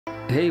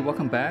Hey,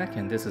 welcome back,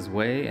 and this is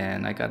Wei,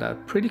 and I got a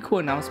pretty cool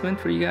announcement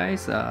for you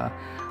guys.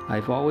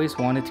 I've always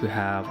wanted to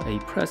have a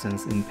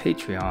presence in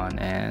Patreon,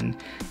 and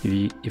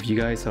if you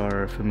guys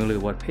are familiar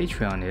with what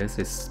Patreon is,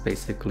 it's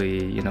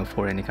basically,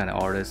 for any kind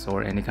of artist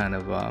or any kind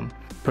of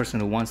person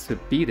who wants to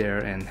be there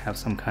and have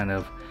some kind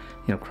of,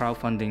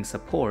 crowdfunding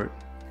support.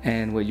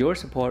 And with your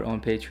support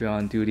on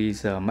Patreon, through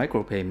these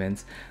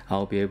micropayments,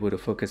 I'll be able to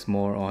focus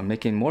more on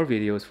making more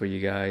videos for you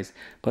guys,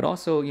 but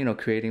also,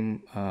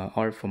 creating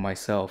art for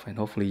myself, and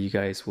hopefully you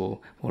guys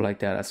will like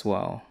that as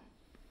well.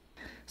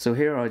 So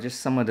here are just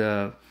some of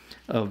the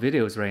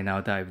videos right now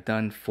that I've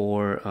done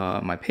for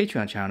my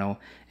Patreon channel,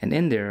 and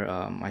in there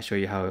I show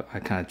you how I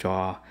kind of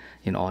draw,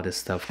 all this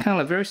stuff, kind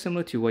of like very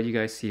similar to what you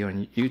guys see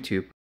on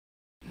YouTube.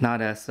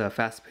 Not as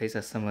fast-paced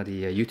as some of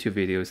the YouTube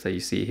videos that you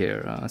see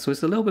here. So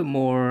it's a little bit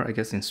more, I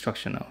guess,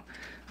 instructional.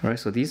 Alright,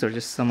 so these are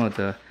just some of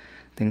the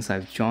things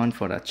I've drawn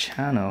for the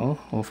channel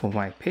or for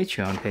my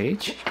Patreon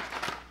page.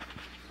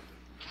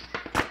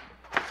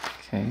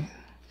 Okay,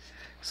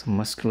 some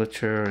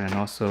musculature, and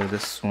also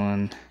this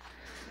one.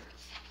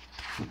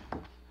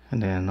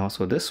 And then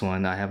also this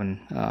one,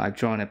 I've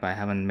drawn it, but I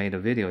haven't made a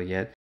video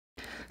yet.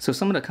 So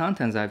some of the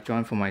contents I've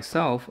drawn for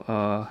myself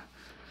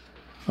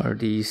are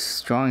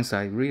these drawings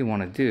I really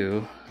want to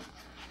do.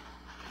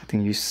 I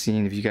think you've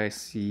seen, if you guys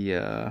see,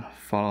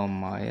 follow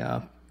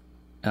my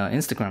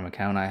Instagram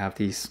account, I have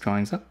these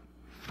drawings up.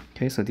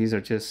 Okay, so these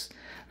are just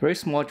very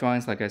small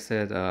drawings. Like I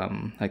said,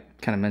 I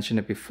kind of mentioned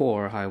it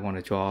before, how I want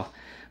to draw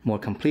more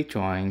complete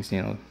drawings,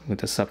 with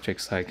the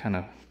subjects I kind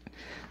of,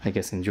 I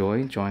guess,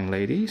 enjoy, drawing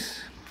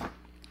ladies.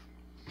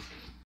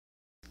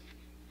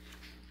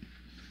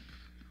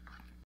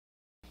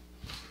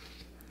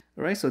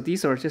 Alright, so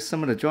these are just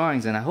some of the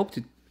drawings, and I hope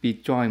to be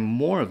drawing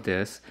more of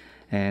this.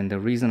 And the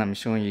reason I'm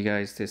showing you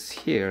guys this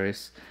here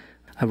is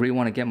I really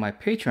want to get my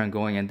Patreon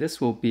going, and this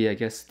will be, I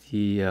guess,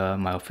 the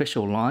my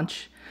official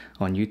launch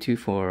on YouTube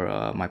for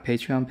my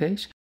Patreon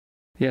page.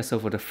 Yeah, so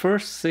for the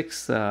first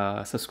 6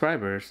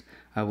 subscribers,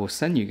 I will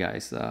send you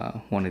guys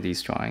one of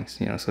these drawings,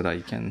 so that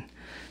you can,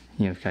 if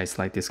you guys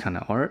like this kind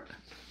of art,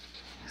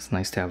 it's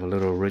nice to have a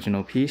little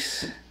original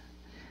piece.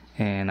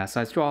 And as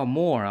I draw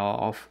more,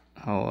 I'll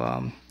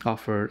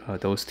offer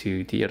those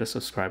to the other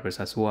subscribers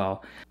as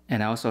well.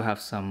 And I also have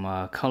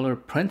some color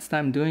prints that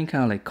I'm doing,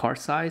 kind of like card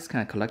size,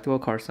 kind of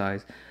collectible card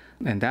size.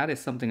 And that is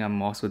something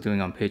I'm also doing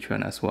on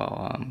Patreon as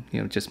well.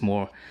 Just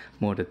more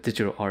the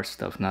digital art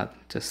stuff, not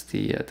just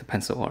the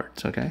pencil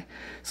art. Okay,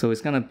 so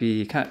it's gonna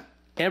be kind of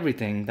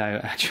everything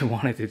that I actually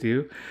wanted to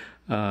do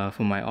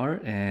for my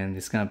art, and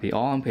it's gonna be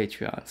all on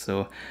Patreon.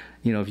 So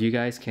if you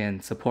guys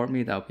can support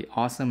me, that would be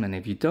awesome. And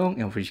if you don't,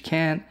 and if you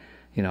can't,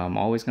 I'm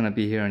always going to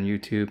be here on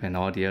YouTube and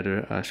all the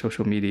other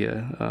social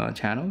media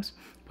channels.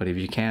 But if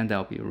you can, that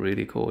would be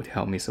really cool to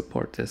help me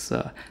support this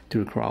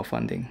through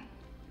crowdfunding.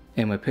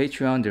 And with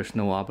Patreon, there's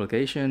no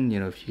obligation.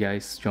 If you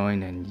guys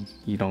join and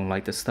you don't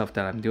like the stuff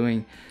that I'm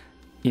doing,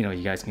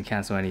 you guys can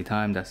cancel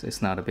anytime.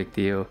 It's not a big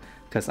deal.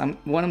 Because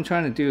what I'm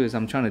trying to do is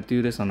I'm trying to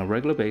do this on a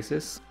regular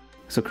basis.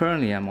 So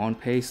currently I'm on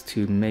pace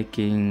to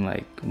making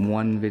like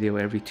 1 video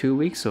every 2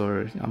 weeks,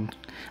 or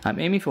I'm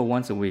aiming for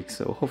once a week.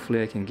 So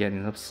hopefully I can get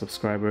enough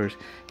subscribers,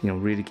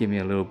 really give me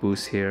a little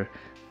boost here.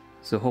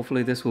 So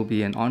hopefully this will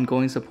be an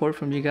ongoing support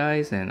from you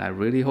guys, and I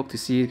really hope to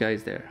see you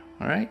guys there.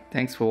 All right,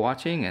 thanks for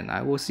watching, and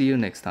I will see you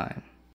next time.